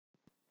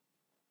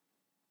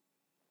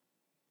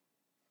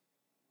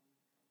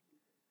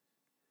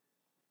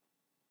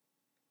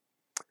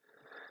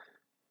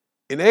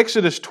In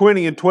Exodus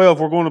 20 and 12,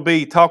 we're going to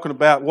be talking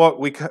about what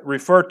we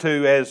refer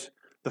to as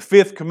the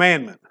fifth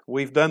commandment.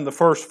 We've done the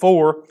first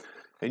four,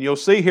 and you'll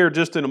see here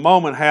just in a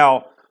moment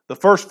how the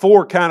first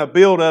four kind of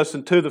build us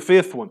into the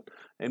fifth one.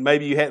 And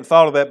maybe you hadn't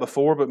thought of that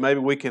before, but maybe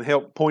we can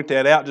help point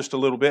that out just a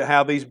little bit,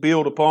 how these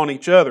build upon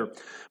each other.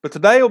 But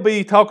today we'll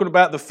be talking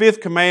about the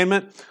fifth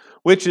commandment,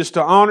 which is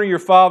to honor your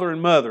father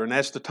and mother. And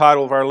that's the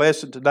title of our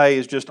lesson today,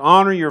 is just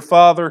honor your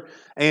father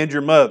and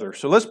your mother.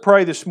 So let's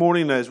pray this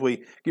morning as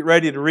we get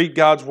ready to read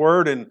God's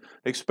Word and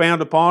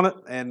expound upon it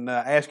and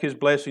ask His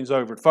blessings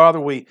over it. Father,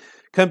 we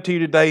come to you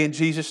today in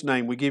Jesus'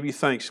 name. We give you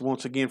thanks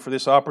once again for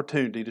this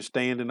opportunity to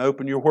stand and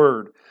open your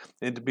Word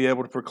and to be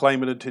able to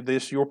proclaim it unto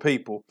this, your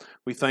people.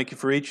 We thank you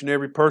for each and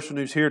every person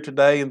who's here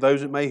today and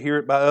those that may hear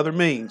it by other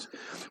means.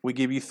 We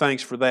give you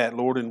thanks for that,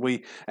 Lord, and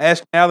we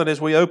ask now that as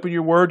we open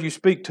your Word, you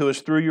speak to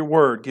us through your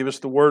Word. Give us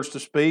the words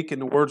to speak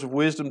and the words of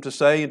wisdom to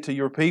say unto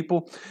your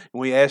people. And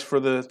we ask for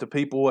the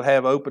people would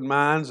have open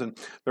minds and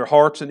their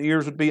hearts and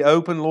ears would be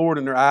open, Lord,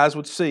 and their eyes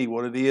would see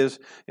what it is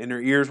and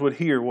their ears would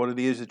hear what it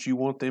is that you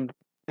want them to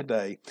do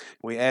today.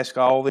 We ask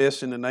all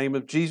this in the name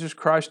of Jesus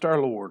Christ our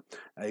Lord.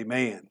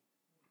 Amen.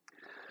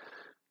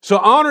 So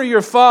honor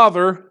your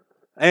father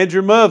and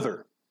your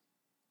mother.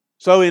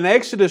 So in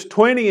Exodus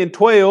 20 and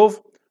 12,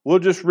 we'll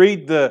just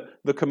read the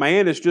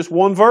command. It's just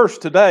one verse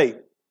today.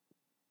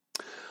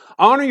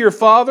 Honor your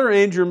father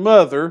and your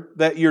mother,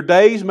 that your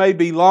days may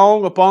be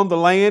long upon the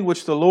land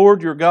which the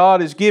Lord your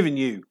God has given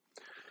you.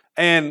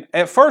 And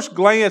at first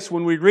glance,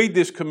 when we read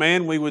this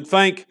command, we would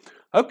think,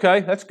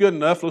 okay, that's good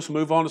enough. Let's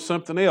move on to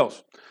something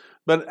else.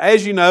 But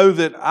as you know,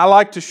 that I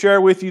like to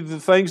share with you the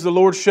things the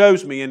Lord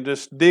shows me and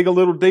just dig a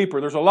little deeper.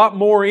 There's a lot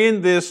more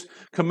in this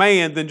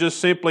command than just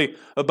simply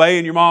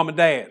obeying your mom and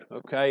dad,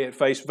 okay, at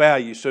face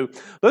value. So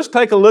let's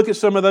take a look at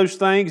some of those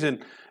things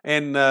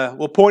and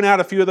we'll point out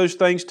a few of those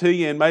things to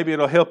you, and maybe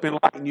it'll help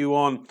enlighten you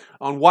on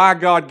why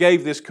God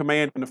gave this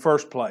command in the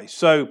first place.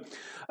 So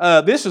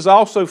this is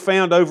also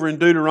found over in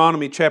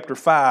Deuteronomy chapter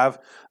 5.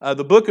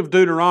 The book of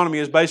Deuteronomy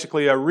is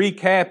basically a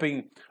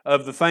recapping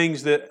of the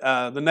things that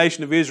the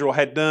nation of Israel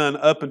had done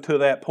up until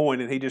that point,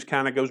 and he just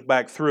kind of goes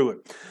back through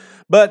it.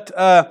 But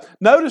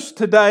notice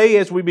today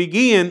as we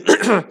begin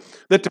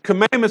that the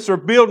commandments are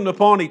building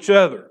upon each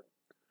other.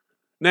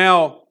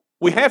 Now,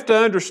 we have to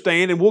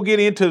understand, and we'll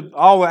get into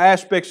all the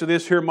aspects of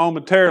this here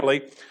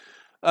momentarily,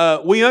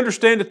 we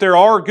understand that there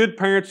are good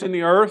parents in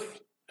the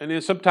earth, and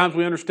then sometimes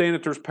we understand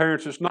that there's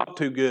parents that's not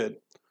too good.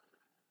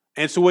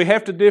 And so we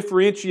have to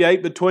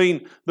differentiate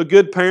between the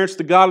good parents,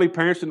 the godly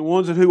parents, and the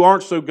ones who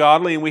aren't so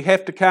godly, and we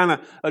have to kind of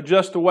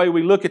adjust the way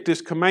we look at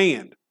this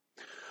command.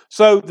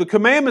 So the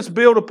commandments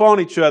build upon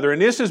each other,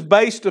 and this is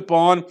based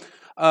upon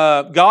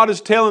God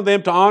is telling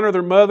them to honor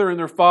their mother and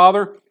their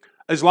father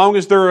as long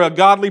as they're a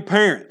godly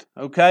parent,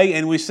 okay?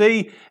 And we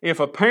see if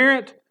a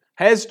parent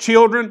has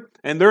children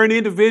and they're an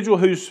individual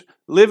who's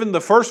living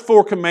the first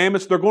four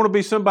commandments, they're going to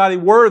be somebody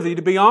worthy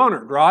to be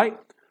honored, right?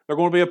 They're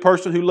going to be a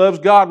person who loves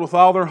God with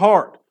all their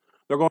heart.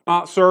 They're going to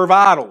not serve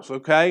idols,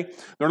 okay?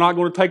 They're not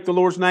going to take the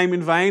Lord's name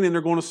in vain, and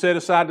they're going to set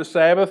aside the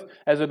Sabbath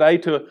as a day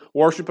to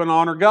worship and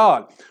honor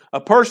God.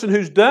 A person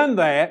who's done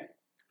that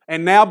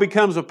and now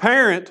becomes a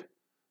parent,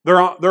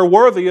 they're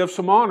worthy of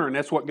some honor, and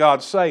that's what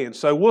God's saying.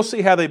 So we'll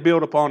see how they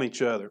build upon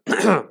each other.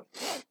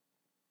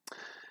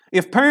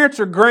 If parents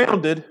are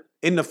grounded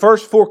in the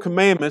first four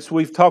commandments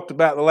we've talked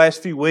about the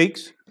last few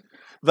weeks,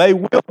 they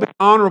will be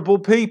honorable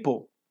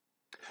people.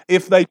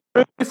 If they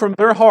truly from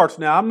their hearts,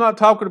 now I'm not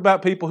talking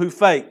about people who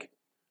fake.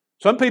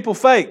 Some people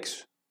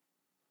fakes.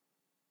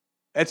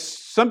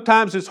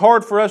 Sometimes it's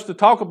hard for us to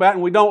talk about,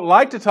 and we don't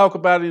like to talk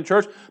about it in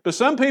church, but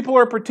some people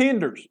are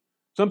pretenders.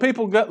 Some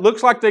people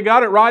looks like they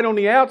got it right on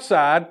the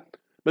outside,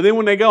 but then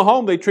when they go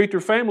home, they treat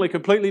their family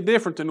completely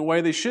different than the way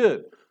they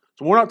should.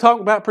 So we're not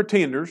talking about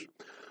pretenders.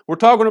 We're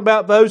talking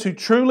about those who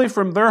truly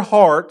from their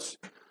hearts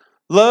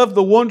love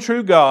the one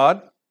true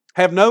God,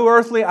 have no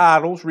earthly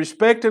idols,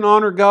 respect and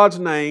honor God's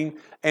name,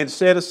 and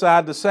set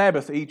aside the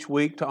Sabbath each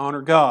week to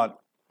honor God.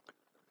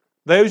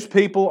 Those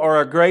people are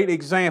a great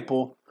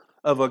example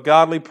of a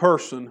godly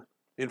person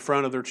in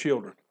front of their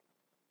children.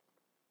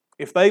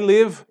 If they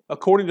live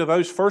according to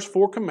those first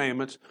four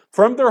commandments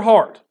from their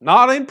heart,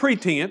 not in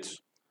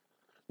pretense,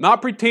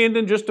 not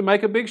pretending just to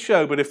make a big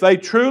show, but if they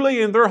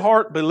truly in their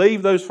heart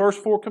believe those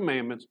first four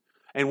commandments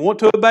and want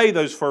to obey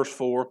those first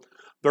four,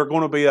 they're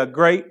going to be a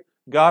great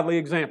godly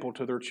example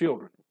to their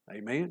children.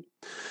 Amen.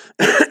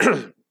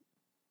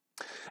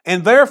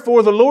 And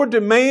therefore the Lord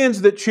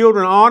demands that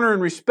children honor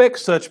and respect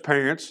such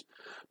parents,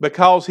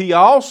 because He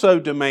also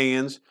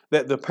demands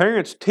that the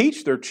parents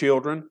teach their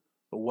children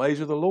the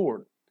ways of the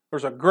Lord.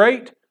 There's a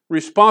great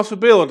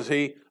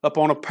responsibility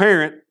upon a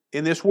parent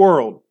in this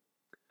world.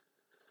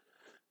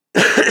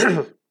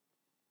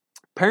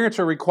 Parents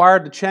are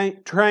required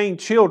to train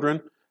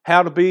children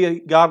how to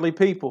be godly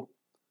people.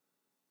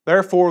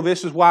 Therefore,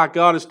 this is why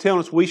God is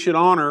telling us we should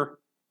honor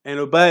and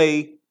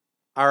obey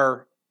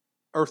our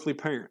earthly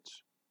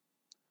parents.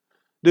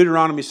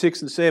 Deuteronomy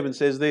 6 and 7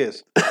 says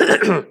this.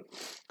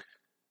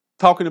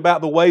 talking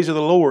about the ways of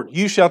the Lord.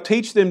 You shall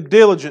teach them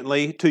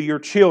diligently to your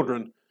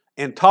children,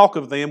 and talk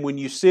of them when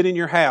you sit in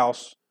your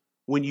house,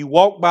 when you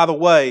walk by the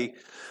way,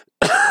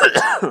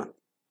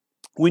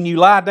 when you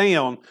lie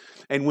down,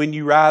 and when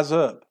you rise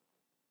up.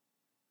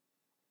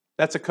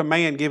 That's a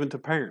command given to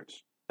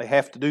parents. They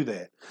have to do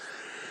that.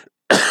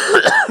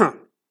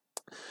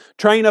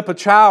 Train up a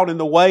child in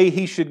the way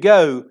he should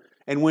go,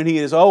 and when he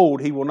is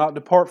old, he will not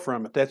depart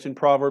from it. That's in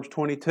Proverbs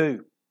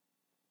 22.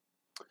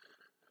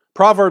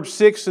 Proverbs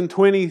 6 and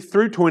 20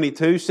 through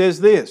 22 says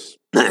this,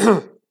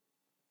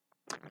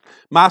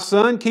 My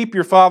son, keep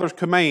your father's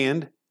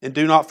command, and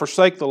do not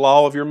forsake the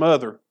law of your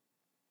mother.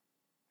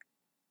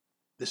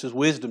 This is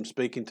wisdom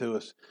speaking to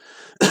us.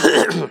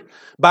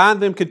 Bind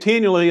them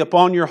continually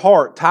upon your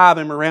heart, tie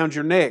them around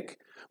your neck.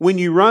 When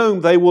you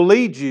roam, they will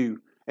lead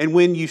you, and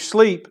when you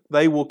sleep,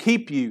 they will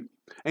keep you,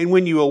 and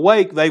when you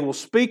awake, they will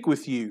speak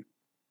with you.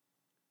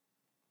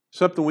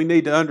 Something we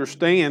need to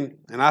understand,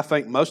 and I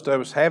think most of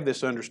us have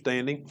this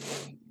understanding.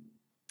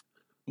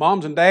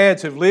 Moms and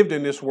dads have lived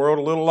in this world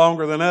a little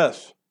longer than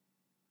us.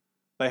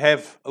 They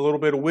have a little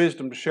bit of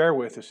wisdom to share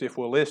with us if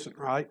we'll listen,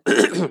 right?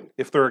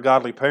 If they're a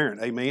godly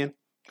parent. Amen.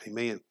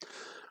 Amen.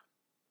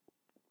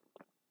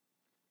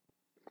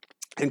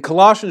 In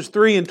Colossians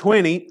 3 and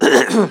 20,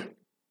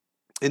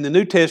 in the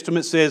New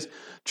Testament says,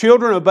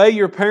 Children, obey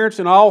your parents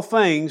in all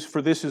things,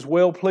 for this is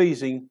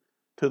well-pleasing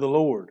to the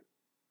Lord.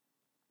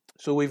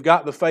 So we've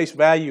got the face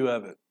value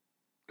of it.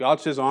 God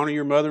says, honor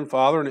your mother and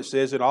father, and it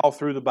says it all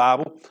through the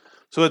Bible.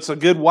 So it's a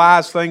good,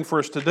 wise thing for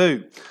us to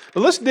do.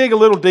 But let's dig a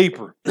little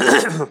deeper.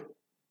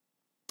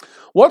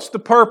 What's the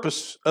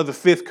purpose of the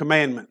fifth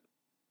commandment?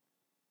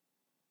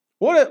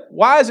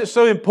 Why is it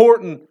so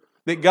important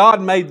that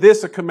God made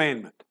this a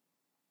commandment?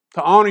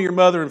 To honor your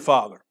mother and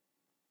father.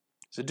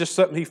 Is it just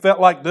something He felt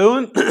like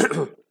doing?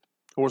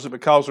 Or is it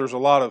because there's a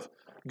lot of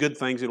good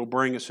things it'll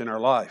bring us in our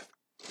life?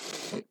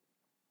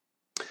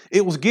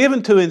 It was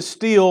given to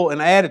instill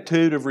an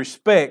attitude of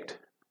respect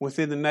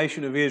within the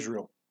nation of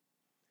Israel.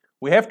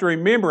 We have to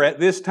remember at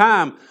this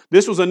time,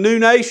 this was a new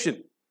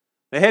nation.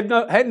 They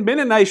hadn't been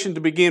a nation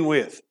to begin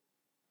with.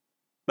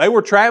 They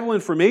were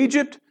traveling from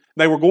Egypt.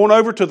 They were going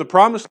over to the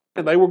Promised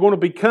Land. They were going to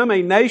become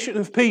a nation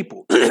of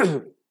people.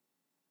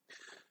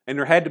 And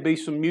there had to be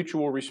some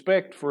mutual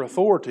respect for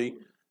authority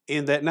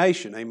in that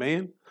nation.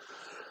 Amen?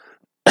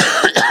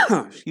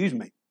 Excuse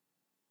me.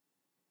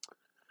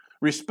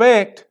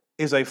 Respect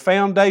is a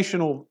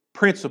foundational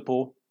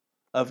principle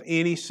of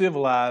any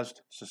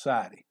civilized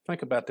society.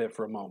 Think about that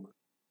for a moment.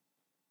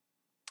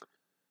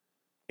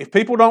 If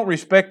people don't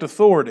respect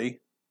authority,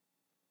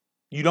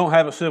 you don't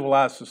have a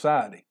civilized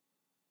society.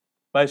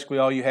 Basically,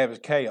 all you have is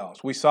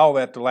chaos. We saw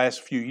that the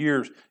last few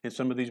years in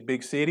some of these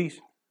big cities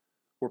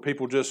where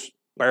people just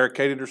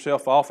barricaded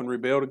themselves off and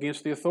rebelled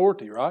against the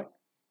authority, right?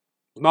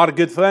 It's not a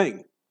good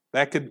thing.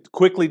 That could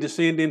quickly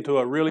descend into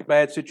a really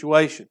bad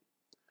situation.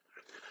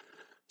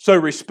 So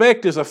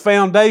respect is a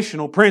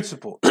foundational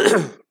principle.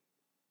 The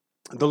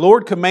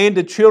Lord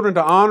commanded children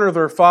to honor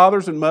their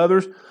fathers and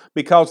mothers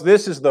because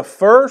this is the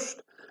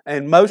first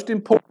and most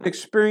important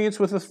experience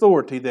with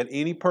authority that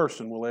any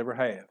person will ever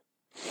have.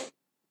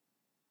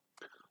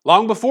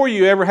 Long before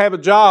you ever have a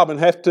job and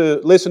have to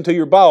listen to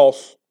your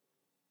boss,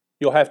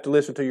 you'll have to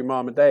listen to your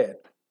mom and dad.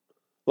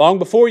 Long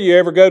before you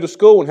ever go to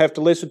school and have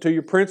to listen to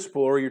your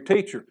principal or your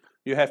teacher,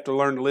 you have to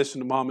learn to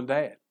listen to mom and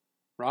dad,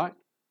 right?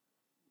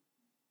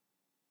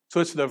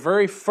 So it's the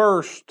very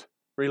first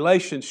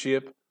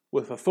relationship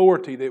with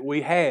authority that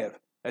we have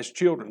as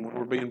children when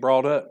we're being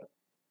brought up.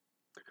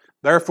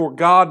 Therefore,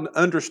 God,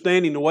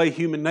 understanding the way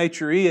human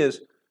nature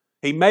is,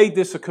 He made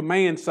this a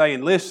command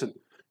saying, listen,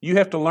 you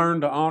have to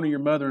learn to honor your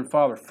mother and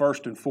father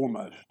first and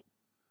foremost.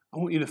 I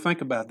want you to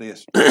think about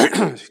this.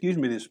 Excuse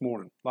me this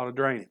morning. A lot of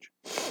drainage.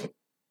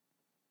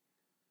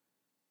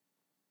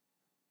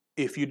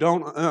 If you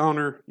don't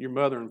honor your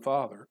mother and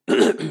father,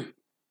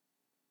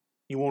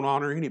 you won't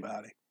honor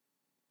anybody.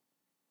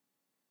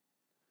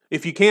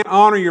 If you can't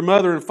honor your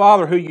mother and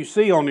father who you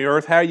see on the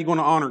earth, how are you going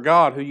to honor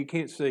God who you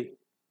can't see?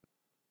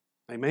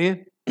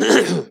 Amen?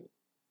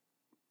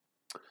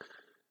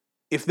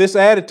 If this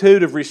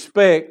attitude of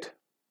respect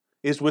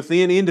is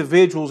within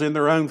individuals in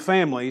their own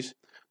families,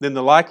 then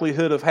the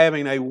likelihood of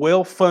having a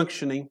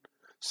well-functioning,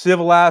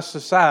 civilized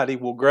society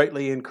will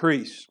greatly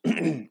increase.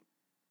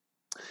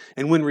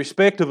 And when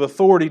respect of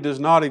authority does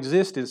not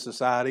exist in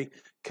society,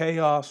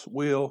 chaos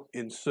will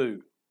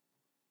ensue.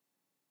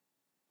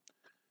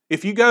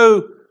 If you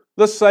go,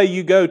 let's say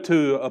you go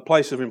to a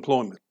place of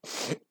employment.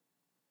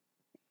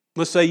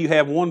 Let's say you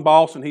have one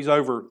boss and he's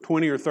over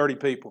 20 or 30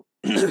 people.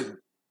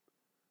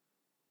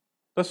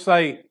 Let's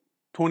say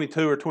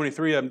 22 or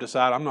 23 of them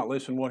decide, I'm not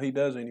listening to what he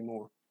does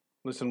anymore.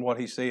 Listen to what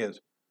he says.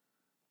 Is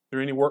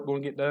there any work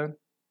going to get done?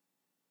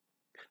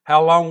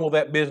 How long will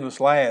that business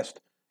last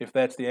if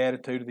that's the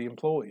attitude of the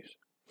employees?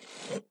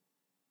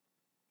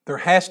 There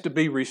has to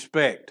be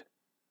respect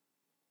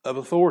of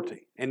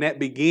authority, and that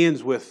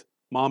begins with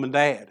mom and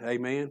dad.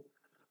 Amen?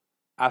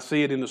 I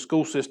see it in the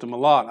school system a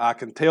lot. I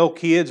can tell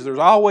kids, there's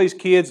always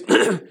kids,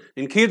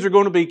 and kids are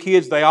going to be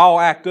kids. They all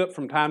act up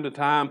from time to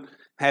time.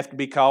 have to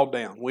be called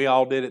down. We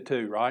all did it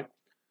too, right?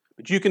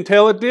 But you can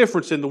tell a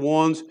difference in the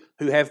ones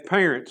who have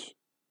parents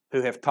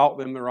who have taught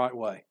them the right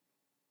way.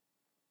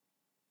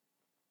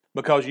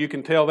 Because you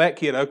can tell that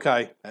kid,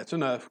 okay, that's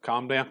enough,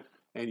 calm down,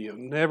 and you'll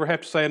never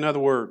have to say another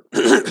word.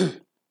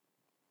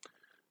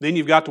 Then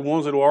you've got the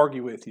ones that will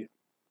argue with you.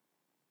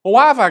 Well,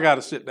 why have I got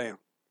to sit down?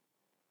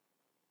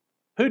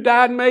 Who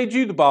died and made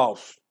you the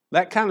boss?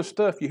 That kind of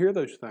stuff, you hear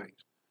those things.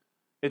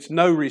 It's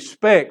no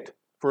respect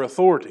for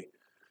authority.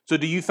 So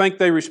do you think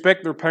they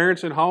respect their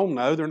parents at home?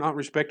 No, they're not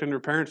respecting their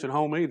parents at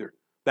home either.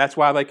 That's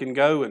why they can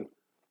go and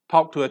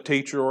talk to a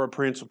teacher or a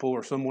principal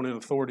or someone in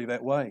authority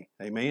that way.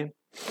 Amen?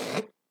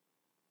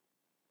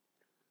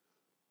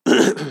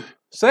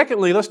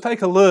 Secondly, let's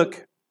take a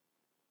look.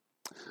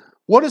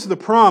 What is the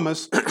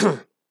promise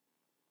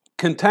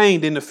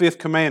contained in the fifth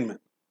commandment?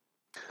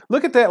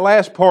 Look at that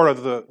last part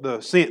of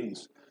the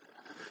sentence.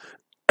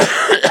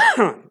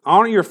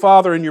 Honor your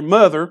father and your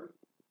mother,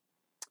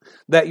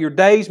 that your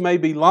days may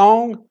be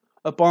long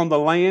upon the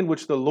land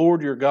which the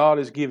Lord your God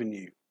has given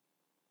you.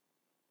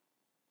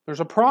 There's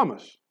a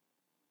promise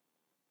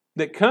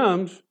that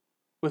comes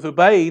with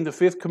obeying the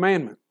fifth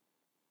commandment.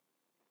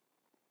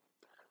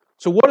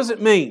 So what does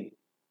it mean?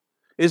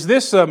 Is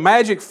this a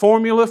magic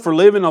formula for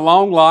living a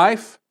long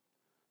life?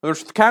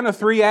 There's kind of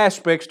three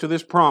aspects to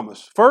this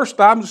promise.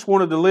 First, I just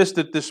wanted to list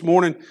it this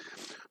morning.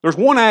 There's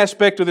one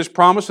aspect of this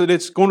promise that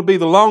it's going to be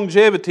the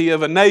longevity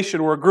of a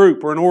nation or a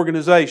group or an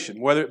organization,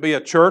 whether it be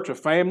a church, a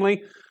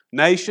family,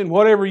 nation,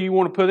 whatever you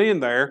want to put in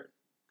there,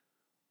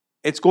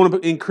 it's going to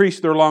increase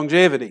their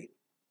longevity.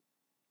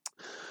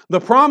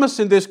 The promise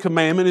in this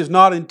commandment is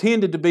not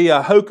intended to be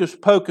a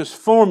hocus-pocus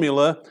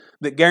formula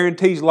that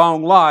guarantees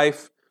long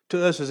life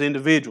to us as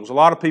individuals. A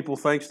lot of people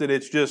think that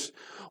it's just,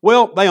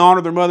 well, they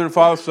honor their mother and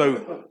father,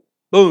 so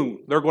boom,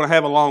 they're going to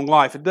have a long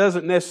life. It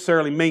doesn't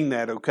necessarily mean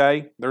that,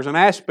 okay? There's an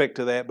aspect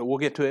to that, but we'll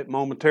get to it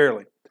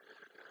momentarily.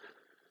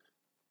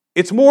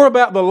 It's more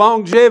about the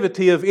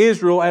longevity of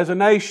Israel as a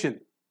nation.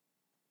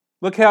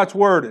 Look how it's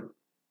worded.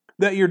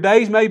 That your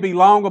days may be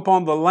long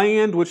upon the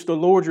land which the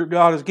Lord your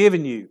God has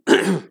given you.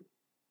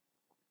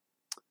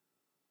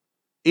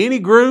 Any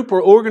group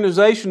or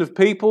organization of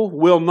people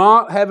will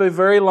not have a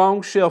very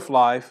long shelf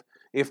life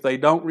if they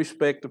don't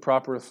respect the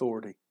proper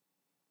authority.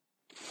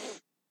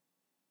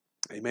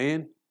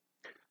 Amen.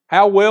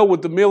 How well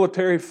would the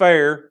military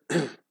fare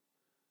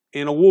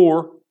in a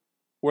war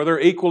where they're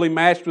equally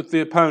matched with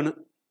the opponent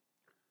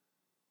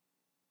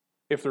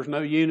if there's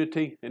no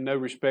unity and no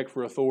respect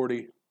for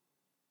authority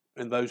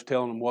and those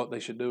telling them what they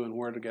should do and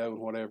where to go and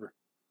whatever?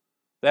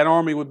 That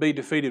army would be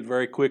defeated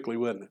very quickly,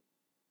 wouldn't it?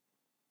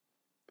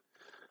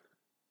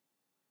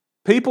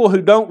 People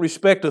who don't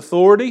respect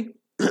authority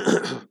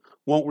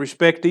won't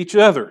respect each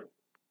other.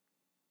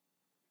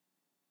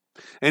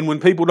 And when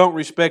people don't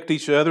respect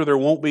each other, there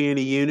won't be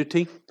any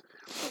unity.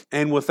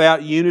 And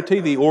without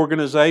unity, the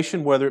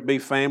organization, whether it be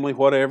family,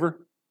 whatever,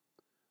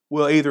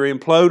 will either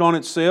implode on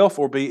itself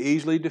or be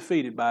easily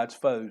defeated by its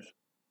foes.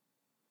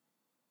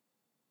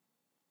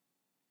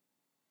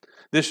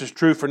 This is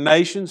true for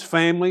nations,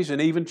 families,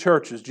 and even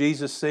churches.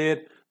 Jesus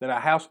said that a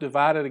house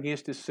divided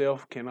against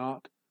itself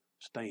cannot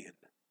stand.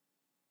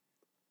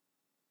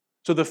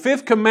 So the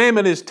fifth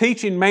commandment is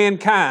teaching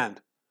mankind,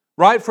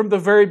 right from the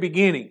very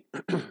beginning,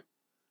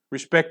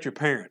 respect your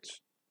parents.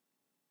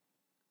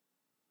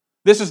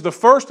 This is the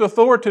first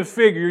authoritative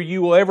figure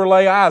you will ever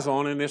lay eyes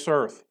on in this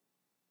earth.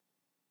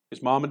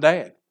 Is mom and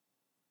dad.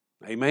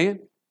 Amen?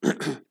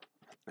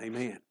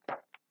 Amen.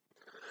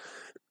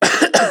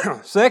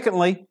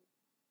 Secondly,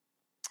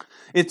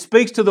 it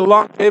speaks to the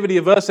longevity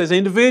of us as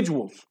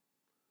individuals.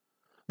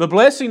 The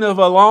blessing of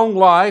a long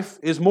life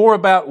is more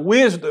about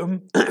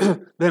wisdom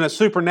than a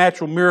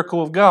supernatural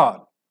miracle of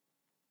God.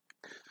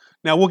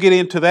 Now, we'll get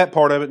into that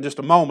part of it in just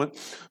a moment.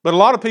 But a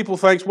lot of people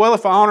think, well,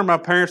 if I honor my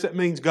parents, that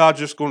means God's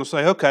just going to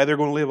say, okay, they're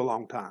going to live a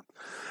long time.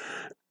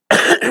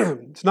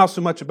 It's not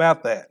so much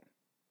about that.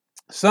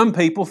 Some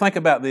people, think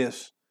about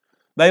this,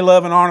 they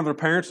love and honor their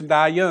parents and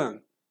die young.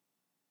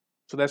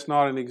 So that's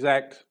not an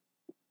exact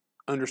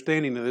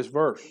understanding of this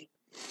verse.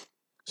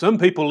 Some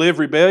people live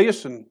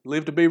rebellious and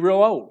live to be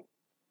real old.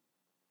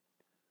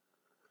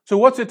 So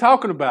what's it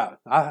talking about?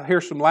 I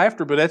hear some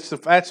laughter, but that's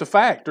a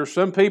fact. There's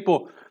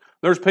people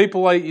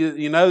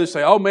that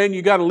say, oh man,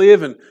 you got to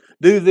live and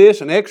do this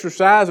and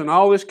exercise and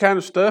all this kind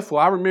of stuff.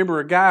 Well, I remember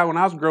a guy when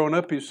I was growing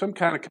up, he was some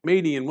kind of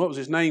comedian. What was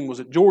his name? Was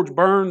it George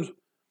Burns?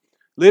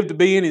 Lived to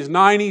be in his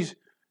 90s,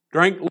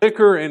 drank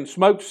liquor and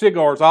smoked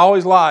cigars all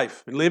his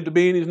life and lived to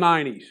be in his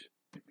 90s.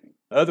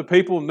 Other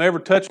people never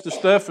touched the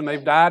stuff and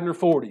they've died in their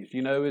 40s.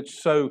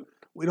 It's so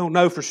we don't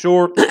know for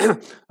sure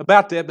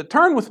about that. But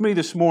turn with me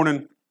this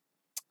morning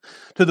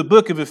to the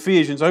book of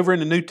Ephesians, over in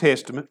the New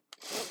Testament,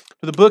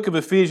 to the book of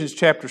Ephesians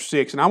chapter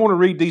 6. And I want to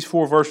read these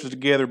 4 verses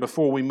together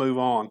before we move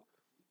on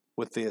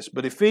with this.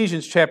 But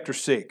Ephesians chapter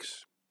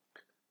 6.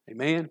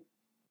 Amen.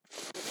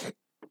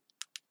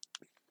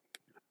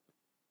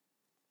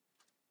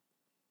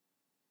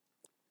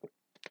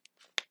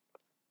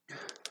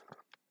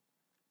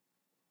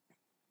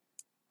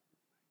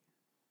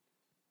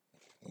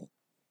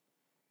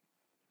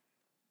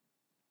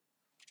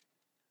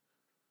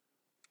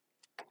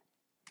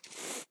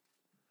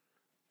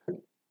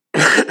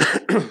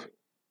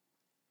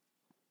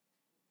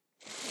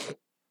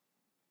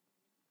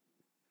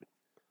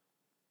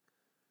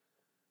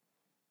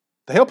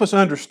 To help us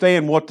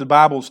understand what the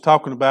Bible is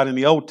talking about in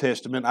the Old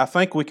Testament, I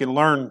think we can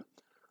learn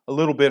a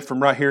little bit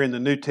from right here in the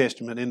New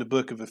Testament in the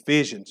book of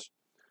Ephesians.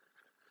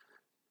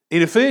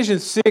 In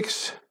Ephesians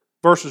 6,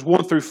 verses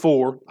 1 through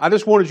 4, I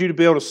just wanted you to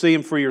be able to see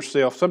them for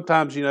yourself.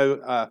 Sometimes,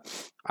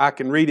 I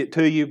can read it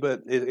to you,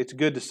 but it's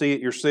good to see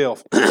it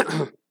yourself.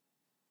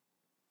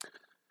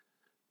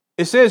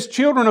 It says,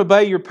 "Children,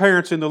 obey your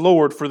parents in the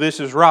Lord, for this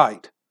is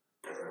right.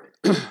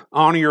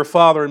 Honor your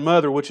father and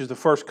mother, which is the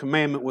first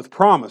commandment with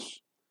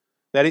promise,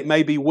 that it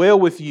may be well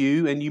with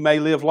you and you may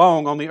live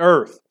long on the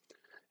earth.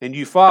 And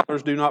you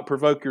fathers, do not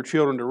provoke your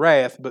children to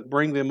wrath, but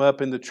bring them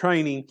up in the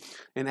training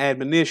and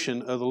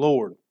admonition of the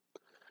Lord."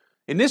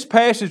 In this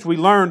passage, we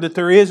learn that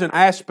there is an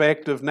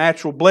aspect of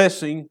natural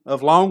blessing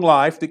of long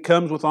life that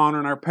comes with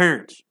honoring our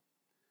parents.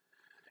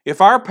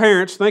 If our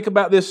parents, think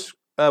about this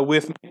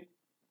with me,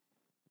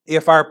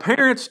 if our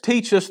parents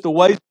teach us the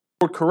ways of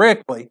the Lord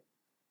correctly,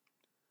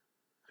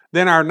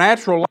 then our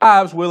natural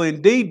lives will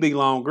indeed be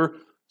longer,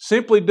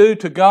 simply due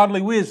to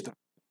godly wisdom.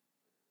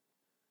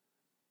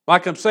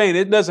 Like I'm saying,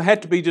 it doesn't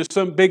have to be just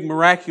some big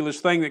miraculous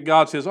thing that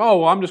God says, "Oh,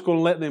 well, I'm just going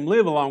to let them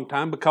live a long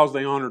time because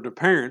they honored their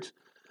parents."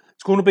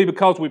 It's going to be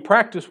because we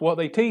practice what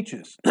they teach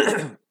us.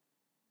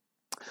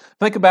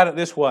 Think about it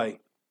this way.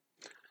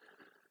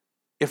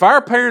 If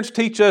our parents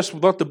teach us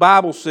what the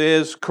Bible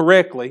says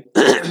correctly,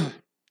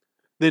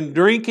 then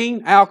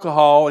drinking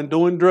alcohol and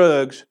doing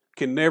drugs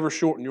can never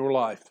shorten your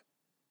life.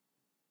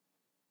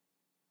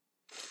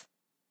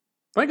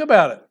 Think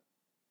about it.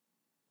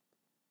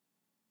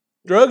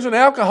 Drugs and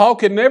alcohol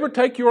can never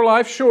take your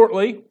life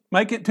shortly,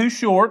 make it too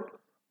short,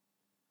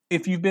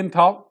 if you've been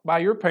taught by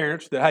your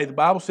parents that, hey, the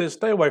Bible says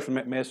stay away from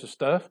that mess of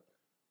stuff,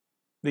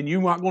 then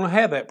you're not going to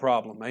have that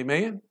problem.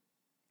 Amen?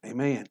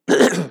 Amen.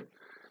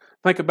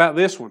 Think about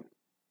this one.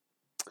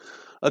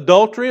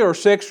 Adultery or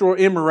sexual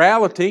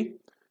immorality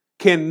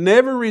can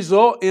never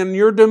result in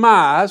your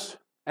demise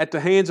at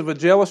the hands of a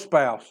jealous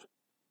spouse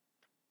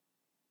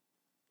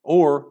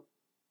or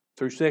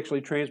through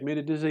sexually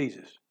transmitted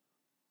diseases.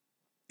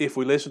 If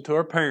we listen to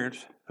our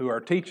parents who are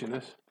teaching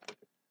us,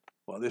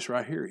 well, this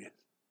right here is.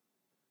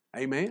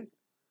 Amen?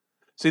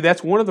 See,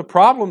 that's one of the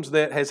problems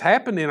that has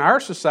happened in our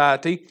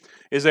society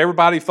is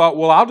everybody thought,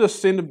 well, I'll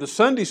just send them to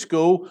Sunday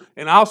school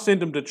and I'll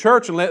send them to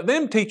church and let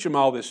them teach them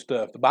all this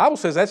stuff. The Bible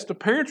says that's the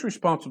parents'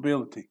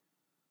 responsibility.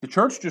 The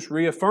church just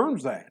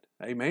reaffirms that.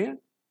 Amen?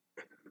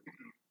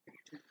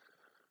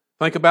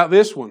 Think about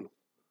this one.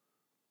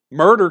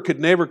 Murder could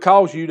never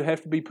cause you to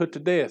have to be put to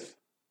death.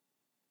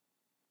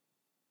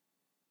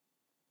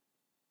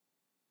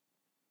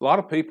 A lot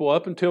of people,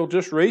 up until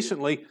just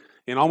recently,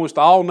 in almost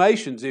all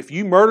nations, if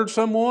you murdered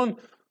someone,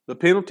 the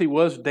penalty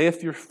was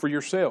death for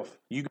yourself.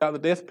 You got the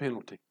death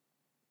penalty.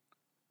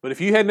 But if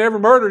you had never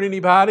murdered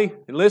anybody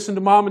and listened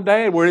to mom and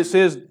dad where it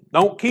says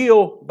don't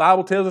kill, the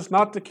Bible tells us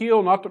not to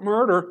kill, not to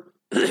murder,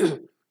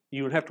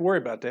 you wouldn't have to worry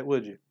about that,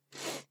 would you?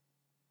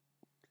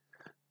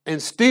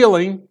 And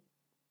stealing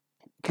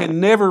can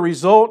never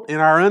result in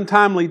our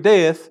untimely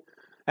death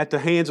at the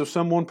hands of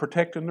someone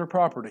protecting their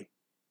property.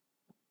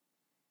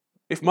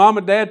 If mom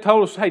and dad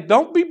told us, hey,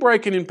 don't be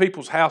breaking in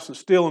people's house and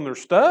stealing their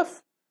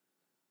stuff,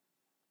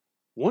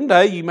 one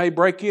day you may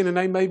break in and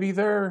they may be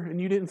there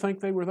and you didn't think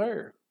they were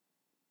there.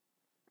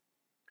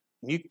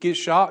 You could get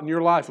shot and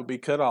your life would be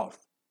cut off.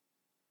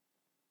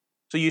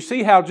 So you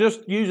see how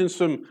just using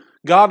some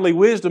godly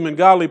wisdom and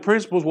godly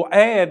principles will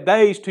add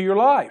days to your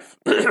life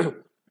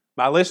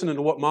by listening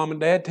to what mom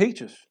and dad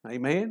teach us.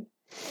 Amen?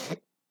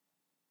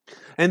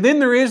 And then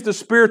there is the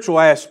spiritual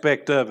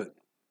aspect of it.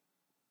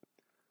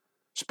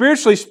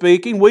 Spiritually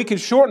speaking, we can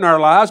shorten our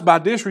lives by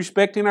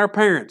disrespecting our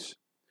parents.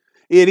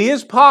 It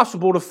is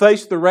possible to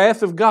face the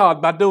wrath of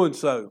God by doing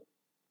so.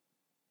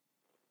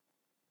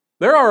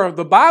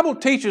 The Bible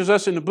teaches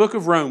us in the book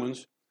of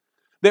Romans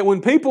that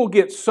when people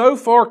get so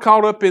far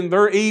caught up in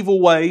their evil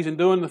ways and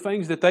doing the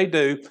things that they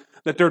do,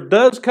 that there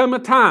does come a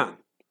time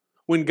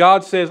when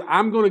God says,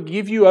 I'm going to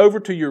give you over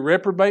to your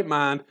reprobate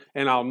mind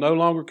and I'll no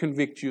longer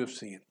convict you of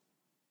sin.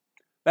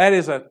 That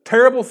is a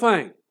terrible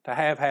thing to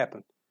have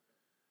happen.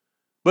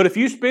 But if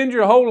you spend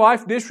your whole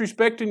life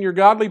disrespecting your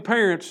godly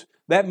parents,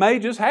 that may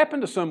just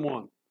happen to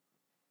someone.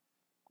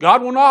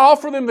 God will not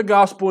offer them the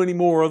gospel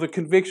anymore or the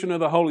conviction of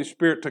the Holy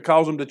Spirit to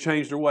cause them to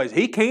change their ways.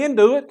 He can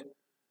do it.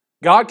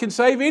 God can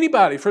save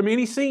anybody from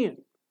any sin.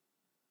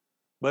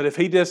 But if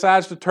He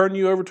decides to turn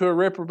you over to a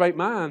reprobate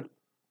mind,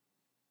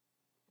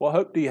 what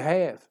hope do you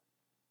have?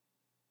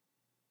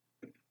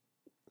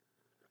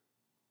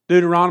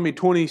 Deuteronomy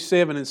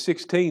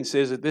 27:16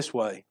 says it this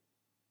way.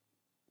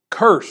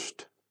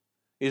 Cursed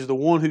is the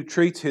one who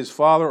treats his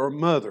father or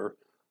mother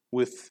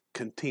with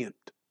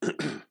contempt.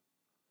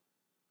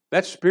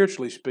 That's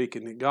spiritually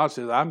speaking. That God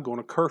says, I'm going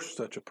to curse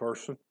such a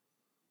person.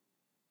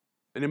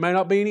 And there may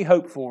not be any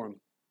hope for him.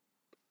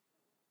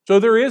 So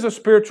there is a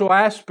spiritual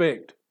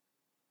aspect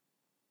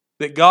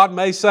that God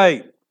may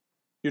say,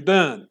 you're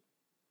done.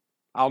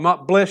 I'll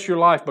not bless your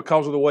life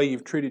because of the way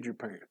you've treated your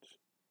parents.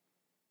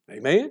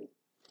 Amen?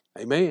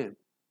 Amen.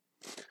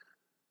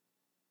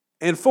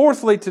 And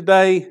fourthly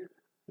today,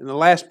 and the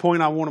last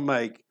point I want to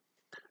make,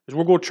 is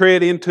we're going to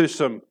tread into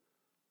some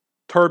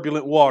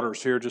turbulent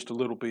waters here just a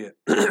little bit.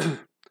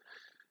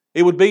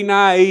 It would be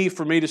naive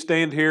for me to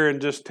stand here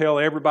and just tell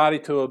everybody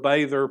to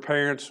obey their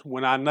parents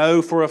when I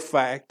know for a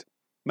fact,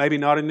 maybe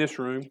not in this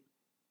room,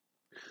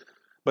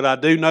 but I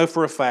do know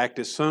for a fact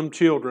that some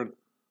children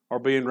are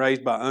being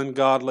raised by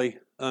ungodly,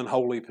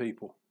 unholy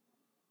people.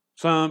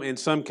 In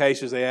some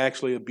cases, they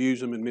actually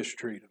abuse them and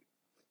mistreat them.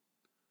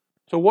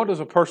 So what does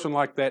a person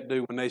like that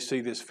do when they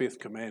see this fifth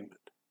commandment?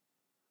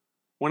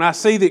 When I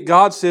see that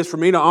God says for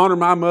me to honor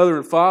my mother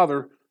and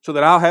father so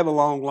that I'll have a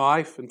long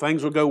life and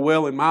things will go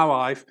well in my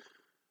life,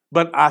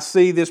 but I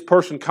see this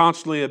person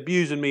constantly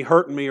abusing me,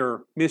 hurting me,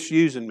 or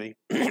misusing me,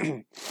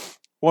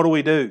 what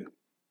do?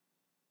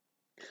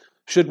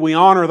 Should we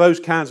honor those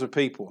kinds of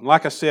people? And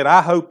like I said,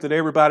 I hope that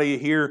everybody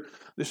here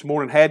this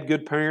morning had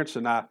good parents,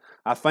 and I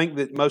think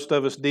that most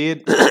of us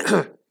did.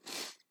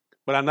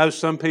 But I know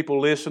some people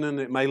listening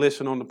that may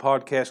listen on the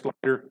podcast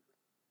later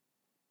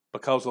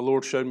because the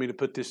Lord showed me to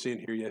put this in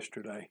here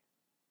yesterday.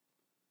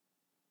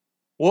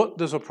 What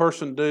does a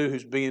person do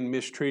who's being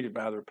mistreated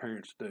by their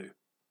parents do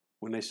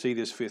when they see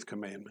this fifth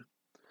commandment?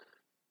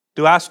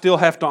 Do I still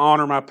have to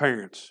honor my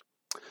parents?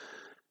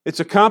 It's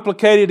a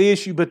complicated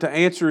issue, but the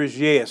answer is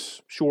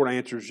yes. Short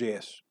answer is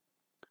yes.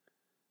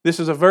 This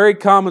is a very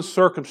common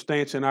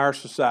circumstance in our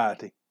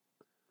society.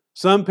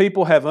 Some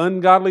people have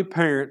ungodly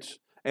parents,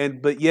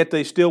 but yet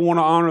they still want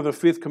to honor the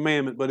fifth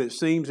commandment, but it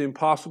seems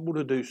impossible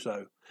to do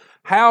so.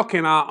 How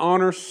can I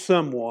honor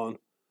someone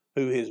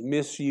who has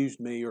misused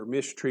me or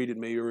mistreated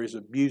me or is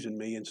abusing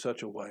me in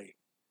such a way?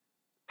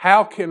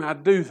 How can I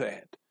do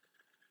that?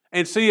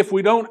 And see, if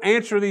we don't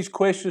answer these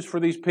questions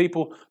for these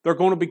people, they're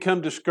going to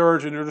become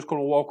discouraged and they're just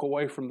going to walk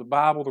away from the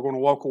Bible. They're going to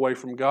walk away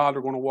from God.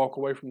 They're going to walk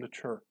away from the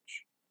church.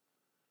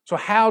 So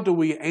how do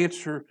we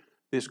answer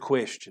this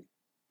question?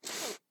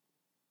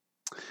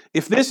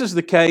 If this is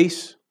the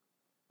case,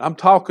 I'm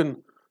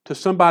talking to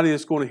somebody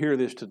that's going to hear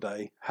this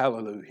today.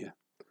 Hallelujah.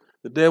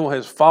 The devil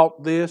has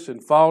fought this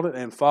and fought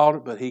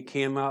it, but he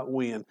cannot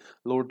win.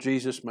 Lord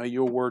Jesus, may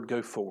your word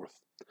go forth.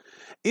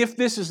 If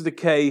this is the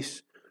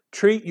case,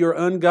 treat your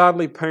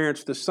ungodly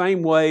parents the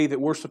same way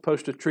that we're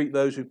supposed to treat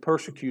those who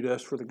persecute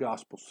us for the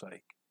gospel's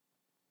sake.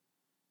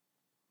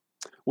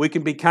 We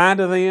can be kind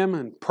to them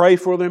and pray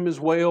for them as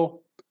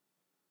well,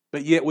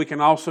 but yet we can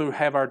also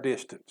have our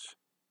distance.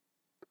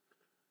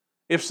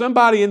 If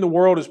somebody in the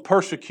world is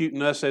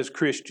persecuting us as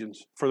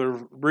Christians for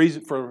the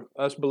reason for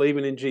us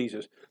believing in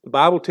Jesus, the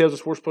Bible tells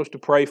us we're supposed to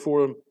pray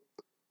for them,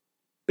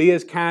 be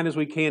as kind as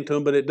we can to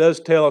them, but it does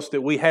tell us that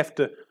we have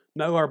to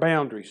know our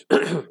boundaries,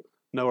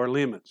 know our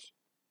limits.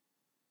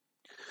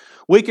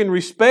 We can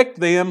respect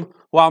them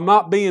while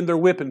not being their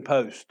whipping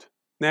post.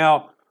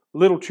 Now,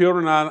 little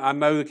children, I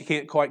know that you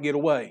can't quite get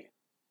away,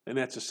 and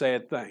that's a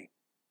sad thing.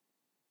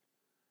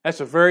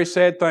 That's a very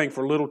sad thing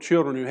for little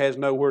children who has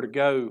nowhere to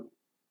go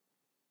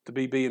to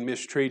be being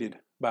mistreated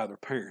by their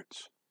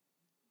parents.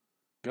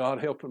 God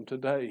help them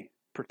today.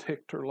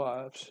 Protect their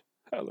lives.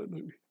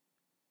 Hallelujah.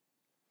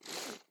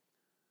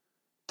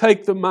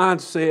 Take the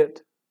mindset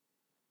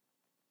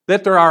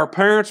that they're our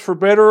parents for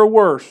better or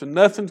worse, and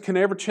nothing can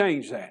ever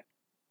change that.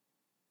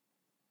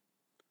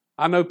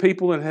 I know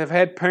people that have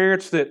had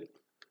parents that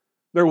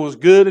there was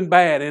good and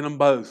bad in them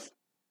both.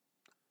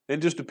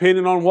 And just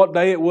depending on what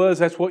day it was,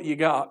 that's what you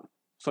got.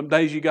 Some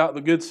days you got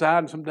the good side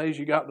and some days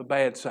you got the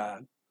bad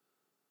side.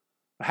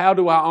 How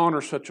do I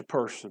honor such a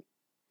person?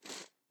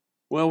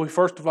 Well,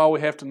 first of all,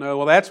 we have to know,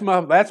 well, that's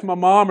my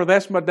mom or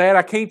that's my dad.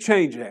 I can't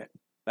change that.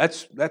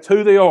 That's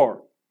who they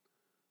are.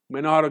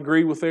 May not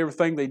agree with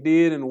everything they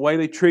did and the way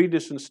they treated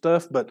us and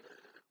stuff, but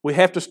we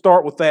have to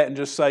start with that and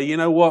just say, you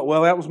know what?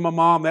 Well, that was my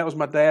mom, that was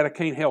my dad. I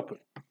can't help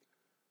it.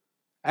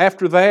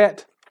 After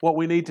that, what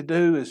we need to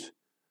do is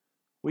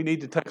we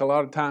need to take a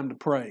lot of time to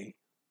pray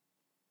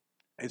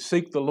and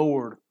seek the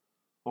Lord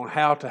on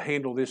how to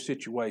handle this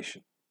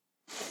situation.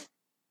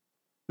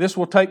 This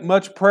will take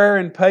much prayer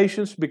and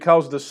patience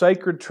because the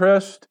sacred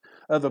trust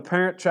of the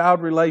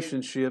parent-child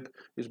relationship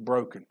is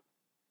broken.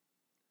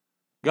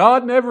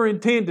 God never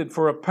intended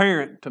for a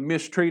parent to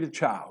mistreat a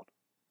child.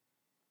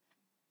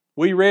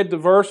 We read the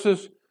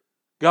verses.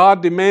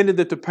 God demanded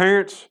that the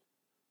parents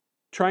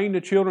train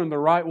the children the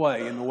right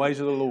way in the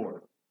ways of the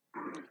Lord.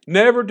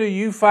 Never do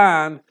you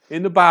find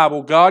in the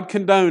Bible God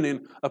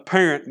condoning a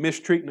parent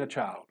mistreating a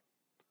child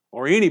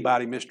or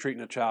anybody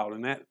mistreating a child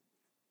in that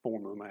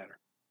form of the matter.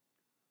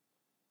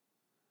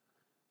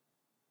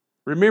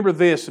 Remember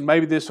this, and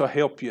maybe this will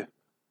help you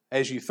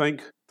as you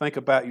think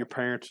about your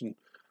parents and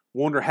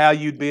wonder how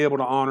you'd be able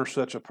to honor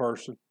such a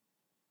person.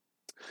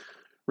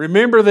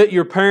 Remember that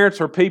your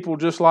parents are people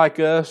just like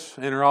us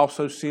and are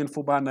also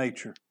sinful by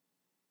nature.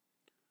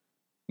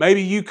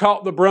 Maybe you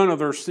caught the brunt of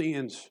their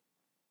sins.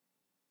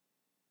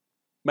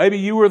 Maybe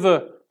you were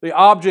the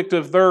object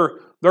of their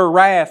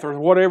wrath or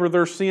whatever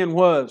their sin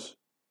was.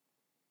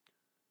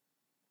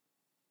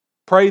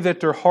 Pray that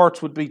their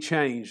hearts would be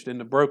changed and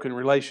the broken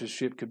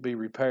relationship could be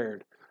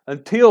repaired.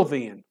 Until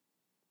then,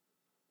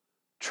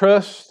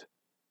 Trust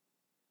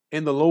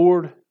in the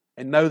Lord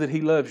and know that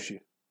He loves you.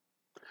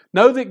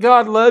 Know that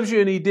God loves you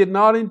and He did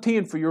not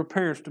intend for your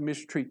parents to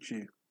mistreat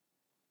you.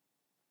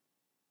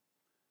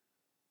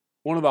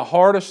 One of the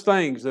hardest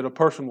things that a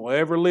person will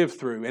ever live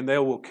through, and they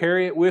will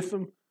carry it with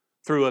them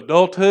through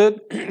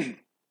adulthood, and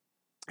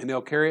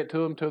they'll carry it to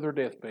them to their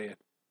deathbed.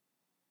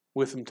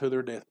 With them to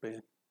their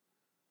deathbed.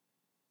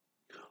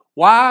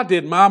 Why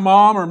did my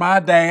mom or my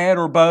dad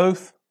or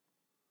both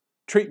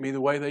treat me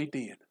the way they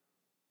did?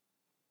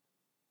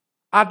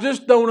 I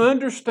just don't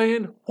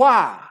understand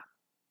why.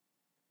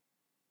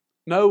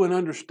 Know and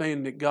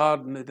understand that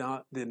God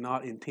did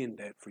not intend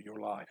that for your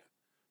life.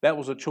 That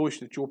was a choice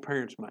that your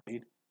parents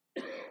made.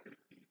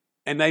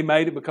 And they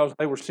made it because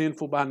they were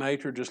sinful by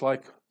nature, just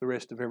like the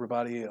rest of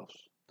everybody else.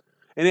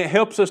 And it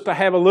helps us to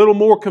have a little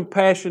more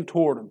compassion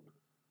toward them.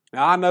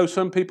 Now, I know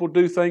some people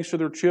do things to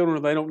their children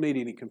and they don't need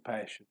any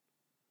compassion.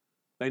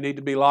 They need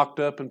to be locked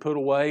up and put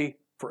away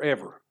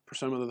forever for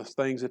some of the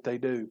things that they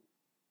do.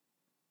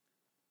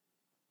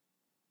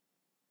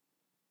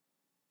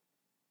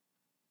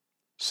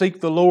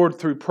 Seek the Lord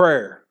through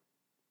prayer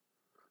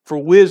for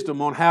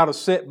wisdom on how to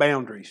set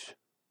boundaries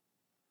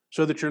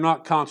so that you're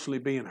not constantly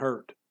being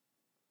hurt.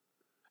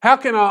 How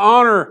can I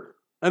honor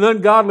an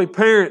ungodly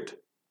parent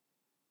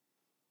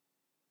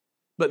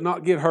but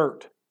not get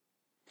hurt?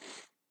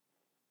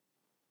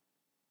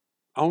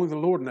 Only the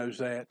Lord knows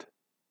that.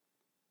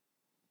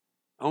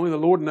 Only the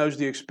Lord knows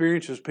the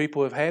experiences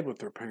people have had with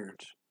their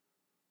parents.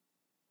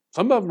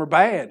 Some of them are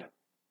bad.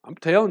 I'm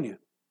telling you.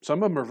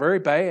 Some of them are very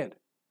bad.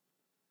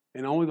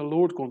 And only the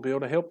Lord's going to be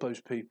able to help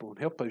those people and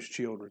help those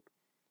children.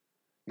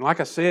 And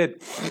like I said,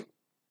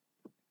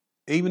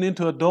 even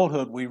into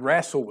adulthood, we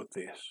wrestle with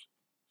this.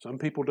 Some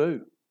people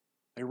do.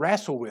 They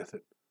wrestle with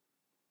it.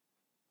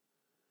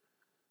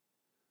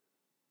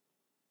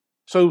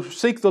 So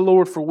seek the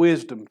Lord for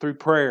wisdom through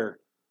prayer.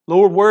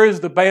 Lord, where is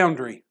the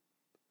boundary?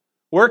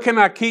 Where can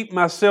I keep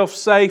myself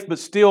safe but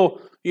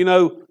still,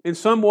 in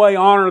some way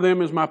honor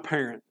them as my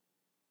parent?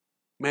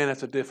 Man,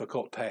 that's a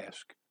difficult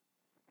task.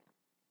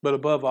 But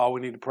above all,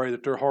 we need to pray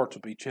that their hearts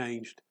will be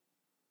changed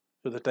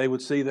so that they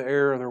would see the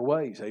error of their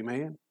ways.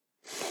 Amen?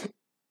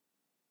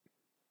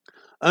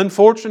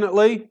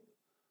 Unfortunately,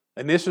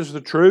 and this is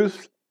the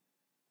truth,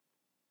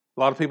 a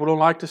lot of people don't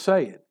like to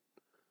say it,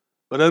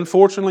 but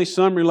unfortunately,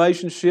 some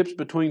relationships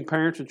between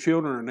parents and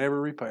children are never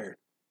repaired.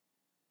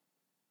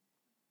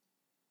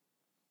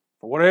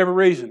 For whatever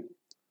reason,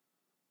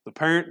 the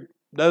parent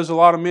does a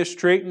lot of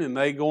mistreating and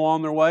they go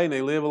on their way and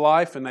they live a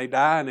life and they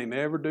die and they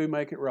never do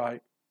make it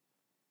right.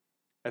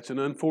 That's an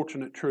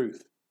unfortunate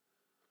truth.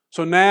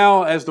 So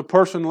now, as the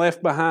person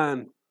left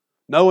behind,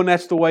 knowing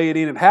that's the way it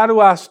ended, how do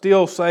I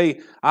still say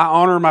I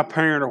honor my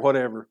parent or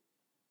whatever?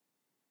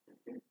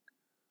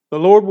 The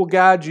Lord will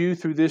guide you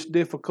through this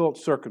difficult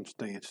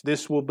circumstance.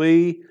 This will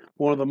be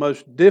one of the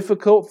most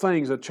difficult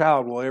things a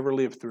child will ever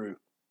live through.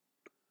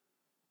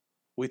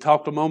 We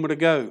talked a moment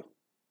ago.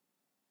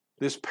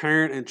 This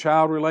parent and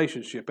child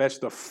relationship, that's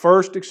the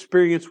first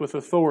experience with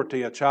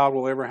authority a child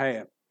will ever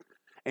have.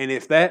 And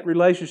if that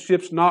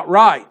relationship's not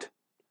right,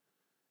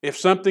 if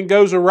something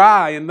goes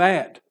awry in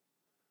that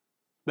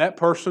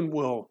person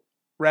will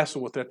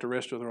wrestle with that the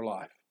rest of their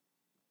life.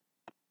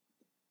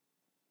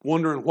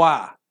 Wondering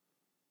why.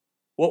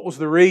 What was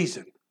the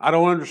reason? I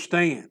don't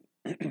understand.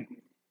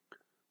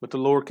 But the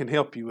Lord can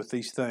help you with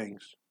these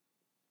things.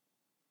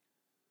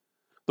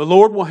 The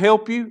Lord will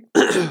help you,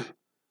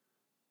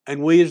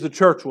 and we as the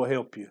church will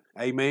help you.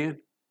 Amen.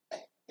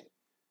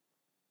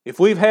 If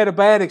we've had a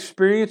bad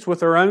experience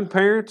with our own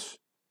parents,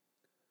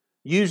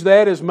 use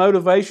that as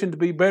motivation to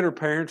be better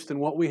parents than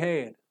what we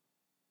had.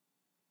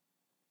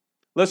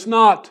 Let's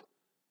not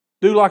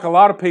do like a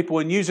lot of people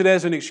and use it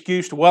as an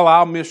excuse to,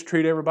 I'll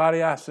mistreat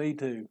everybody I see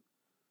too,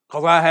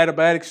 because I had a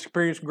bad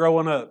experience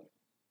growing up.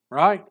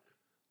 Right?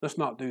 Let's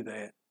not do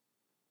that.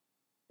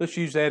 Let's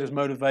use that as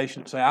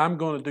motivation to say, I'm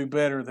going to do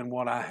better than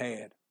what I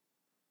had.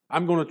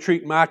 I'm going to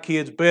treat my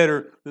kids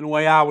better than the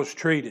way I was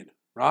treated.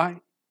 Right?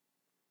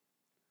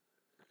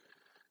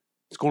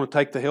 It's going to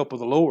take the help of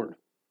the Lord.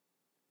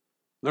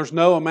 There's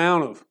no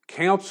amount of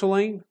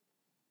counseling.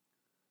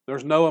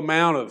 There's no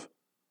amount of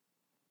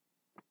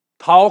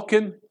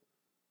talking.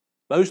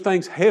 Those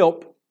things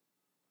help,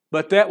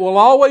 but that will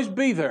always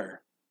be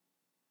there.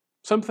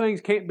 Some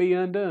things can't be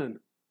undone.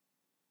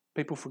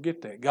 People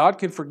forget that. God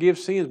can forgive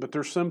sins, but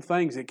there's some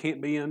things that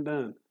can't be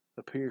undone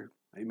up here.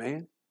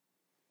 Amen?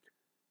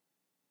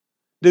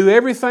 Do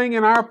everything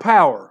in our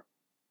power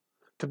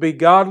to be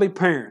godly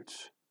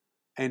parents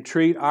and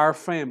treat our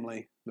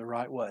family the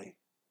right way.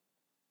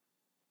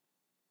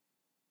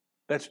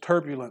 That's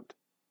turbulent,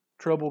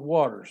 troubled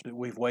waters that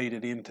we've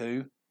waded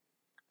into.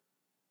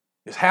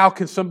 Is how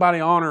can somebody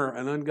honor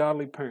an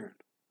ungodly parent?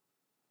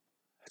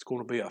 It's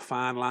going to be a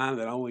fine line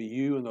that only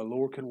you and the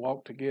Lord can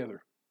walk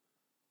together.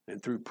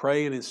 And through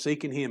praying and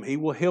seeking Him, He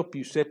will help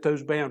you set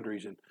those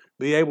boundaries and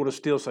be able to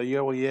still say,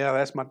 yeah,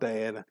 that's my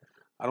dad.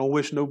 I don't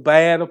wish no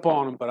bad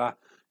upon him, but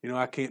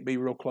I can't be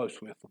real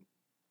close with them.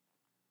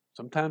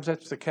 Sometimes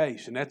that's the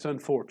case, and that's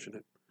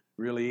unfortunate. It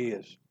really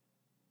is.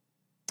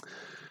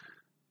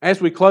 As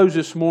we close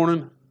this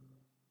morning,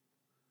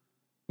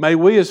 may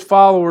we as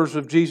followers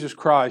of Jesus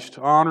Christ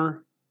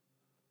honor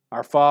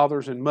our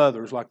fathers and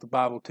mothers like the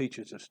Bible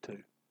teaches us to.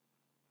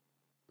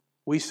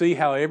 We see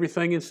how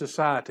everything in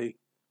society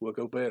will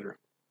go better.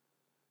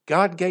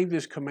 God gave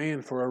this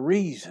command for a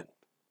reason.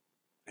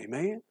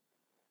 Amen?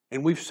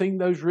 And we've seen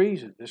those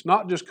reasons. It's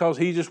not just because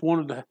He just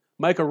wanted to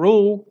make a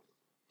rule.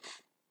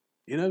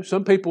 You know,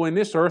 some people in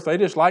this earth, they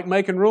just like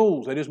making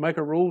rules. They just make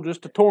a rule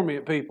just to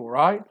torment people,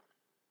 right?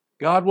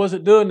 God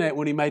wasn't doing that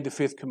when He made the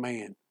fifth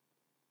command.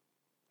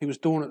 He was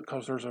doing it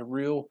because there's a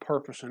real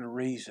purpose and a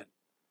reason.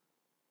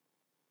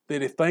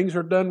 That if things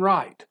are done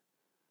right,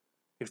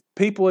 if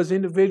people as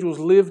individuals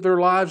live their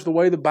lives the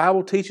way the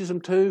Bible teaches them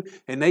to,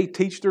 and they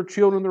teach their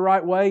children the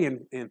right way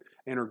and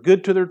are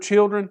good to their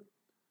children,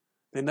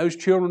 then those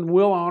children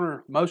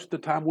most of the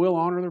time will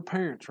honor their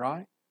parents,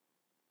 right?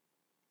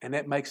 And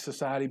that makes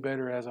society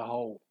better as a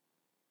whole.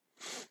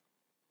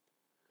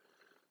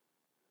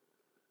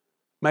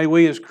 May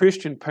we as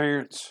Christian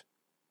parents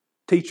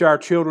teach our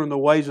children the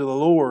ways of the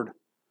Lord,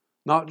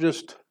 not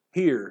just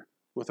here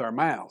with our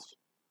mouths,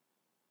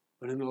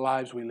 but in the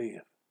lives we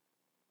live.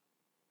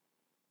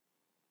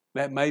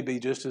 That may be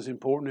just as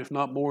important, if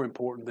not more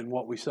important, than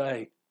what we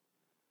say,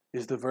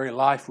 is the very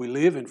life we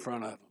live in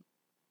front of them.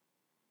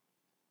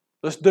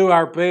 Let's do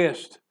our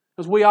best,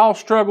 because we all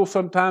struggle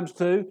sometimes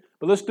too,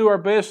 but let's do our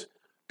best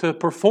to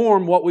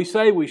perform what we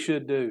say we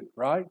should do,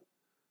 right?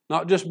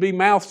 Not just be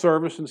mouth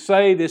service and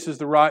say this is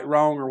the right,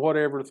 wrong, or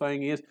whatever the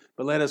thing is,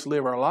 but let us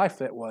live our life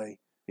that way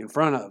in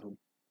front of them.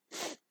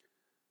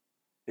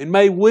 And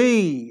may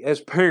we,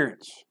 as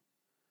parents,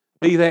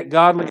 be that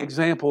godly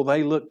example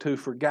they look to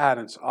for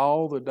guidance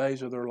all the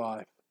days of their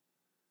life.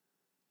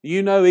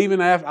 You know,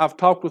 even after I've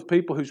talked with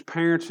people whose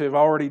parents have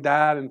already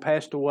died and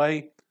passed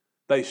away,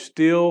 they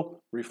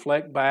still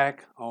reflect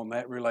back on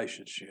that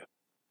relationship.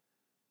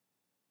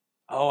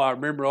 Oh, I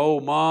remember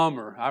old mom,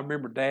 or I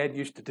remember dad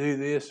used to do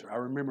this, or I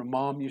remember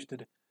mom used to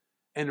do.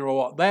 And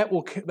that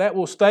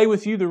will stay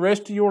with you the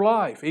rest of your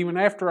life, even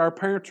after our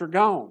parents are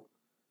gone.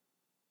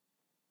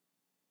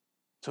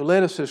 So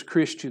let us as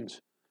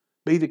Christians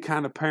be the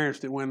kind of parents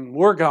that when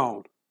we're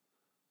gone,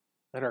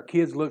 that our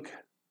kids look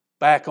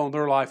back on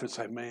their life and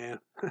say, man,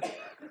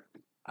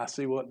 I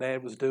see what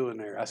Dad was doing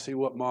there. I see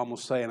what Mom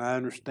was saying. I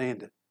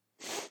understand it.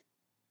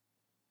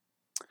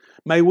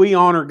 May we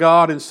honor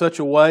God in such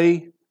a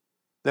way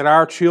that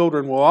our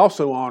children will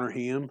also honor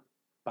Him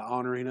by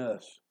honoring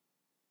us.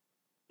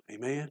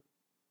 Amen.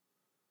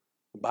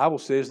 The Bible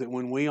says that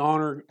when we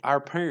honor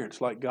our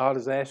parents like God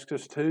has asked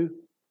us to,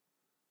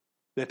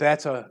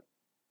 that's a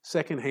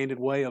second-handed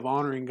way of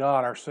honoring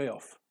God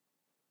ourselves.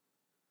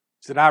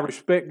 It's that I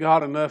respect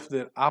God enough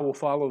that I will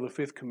follow the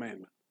fifth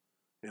commandment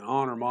and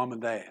honor Mom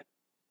and Dad.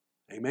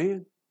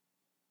 Amen?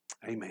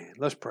 Amen.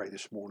 Let's pray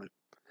this morning.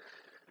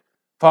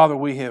 Father,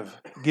 we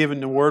have given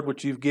the word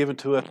which You've given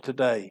to us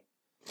today.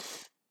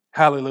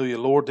 Hallelujah.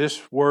 Lord,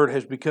 this word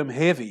has become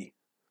heavy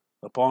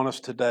upon us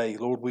today.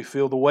 Lord, we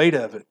feel the weight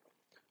of it.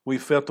 We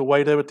felt the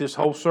weight of it this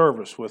whole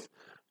service with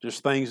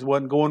just things that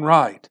wasn't going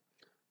right.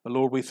 But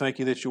Lord, we thank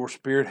You that Your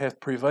Spirit hath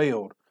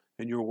prevailed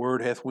and Your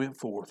word hath went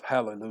forth.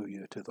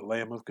 Hallelujah to the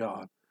Lamb of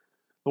God.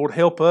 Lord,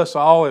 help us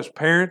all as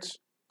parents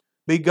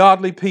be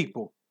godly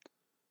people,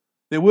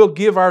 that we'll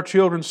give our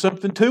children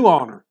something to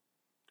honor,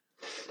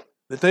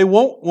 that they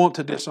won't want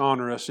to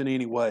dishonor us in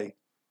any way.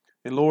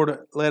 And Lord,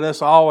 let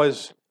us all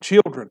as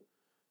children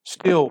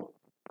still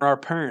honor our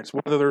parents,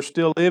 whether they're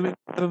still living,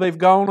 whether they've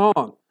gone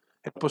on.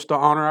 Help us to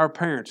honor our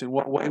parents in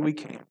what way we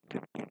can.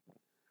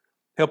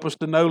 Help us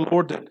to know,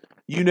 Lord, that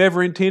You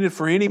never intended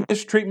for any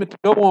mistreatment to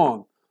go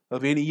on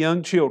of any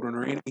young children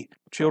or any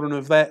children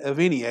of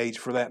any age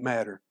for that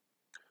matter.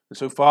 And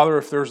so, Father,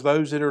 if there's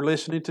those that are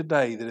listening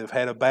today that have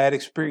had a bad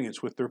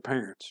experience with their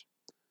parents,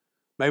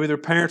 maybe their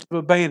parents have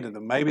abandoned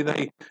them, maybe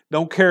they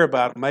don't care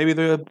about them, maybe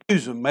they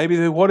abuse them, maybe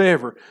they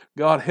whatever,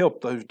 God,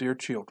 help those dear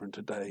children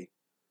today.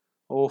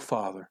 Oh,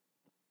 Father,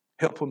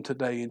 help them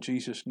today in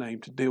Jesus' name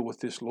to deal with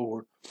this,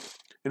 Lord.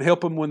 And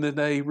help them when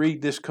they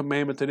read this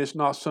commandment that it's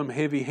not some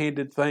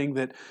heavy-handed thing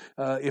that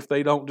if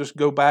they don't just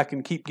go back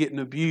and keep getting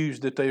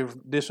abused that they're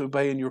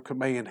disobeying Your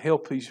command.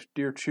 Help these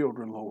dear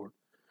children, Lord.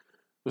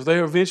 Because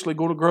they're eventually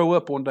going to grow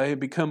up one day and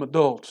become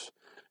adults.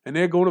 And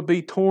they're going to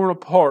be torn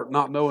apart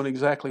not knowing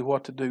exactly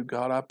what to do.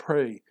 God, I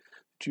pray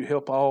that You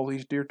help all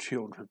these dear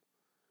children.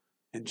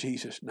 In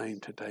Jesus' name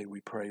today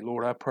we pray.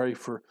 Lord, I pray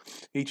for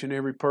each and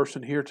every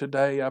person here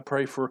today. I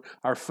pray for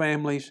our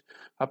families.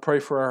 I pray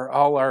for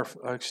all our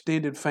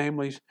extended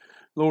families.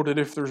 Lord, that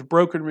if there's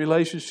broken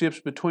relationships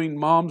between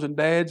moms and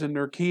dads and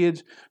their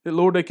kids, that,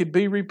 Lord, they could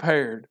be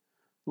repaired.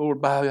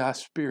 Lord, by Thy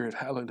Spirit,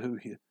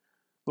 hallelujah.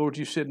 Lord,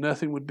 You said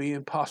nothing would be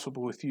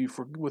impossible with You,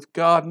 for with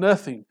God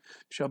nothing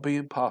shall be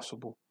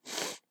impossible.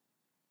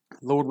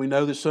 Lord, we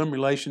know that some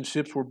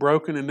relationships were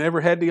broken and never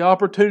had the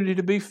opportunity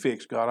to be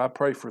fixed. God, I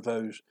pray for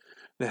those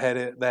that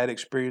had that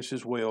experience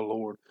as well,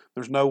 Lord.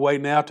 There's no way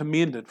now to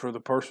mend it for the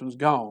person's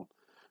gone.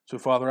 So,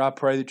 Father, I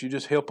pray that You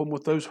just help them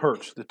with those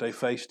hurts that they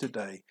face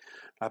today.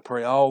 I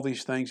pray all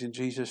these things in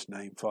Jesus'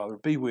 name, Father.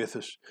 Be with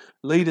us.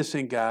 Lead us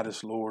and guide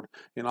us, Lord,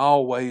 in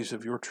all ways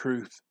of your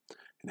truth.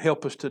 And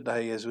help us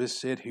today, as we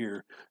sit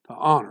here, to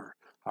honor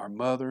our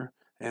mother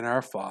and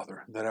our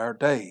father, that our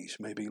days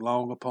may be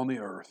long upon the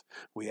earth.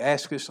 We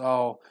ask this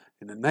all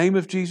in the name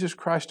of Jesus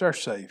Christ, our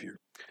Savior.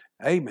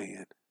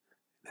 Amen.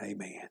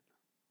 Amen.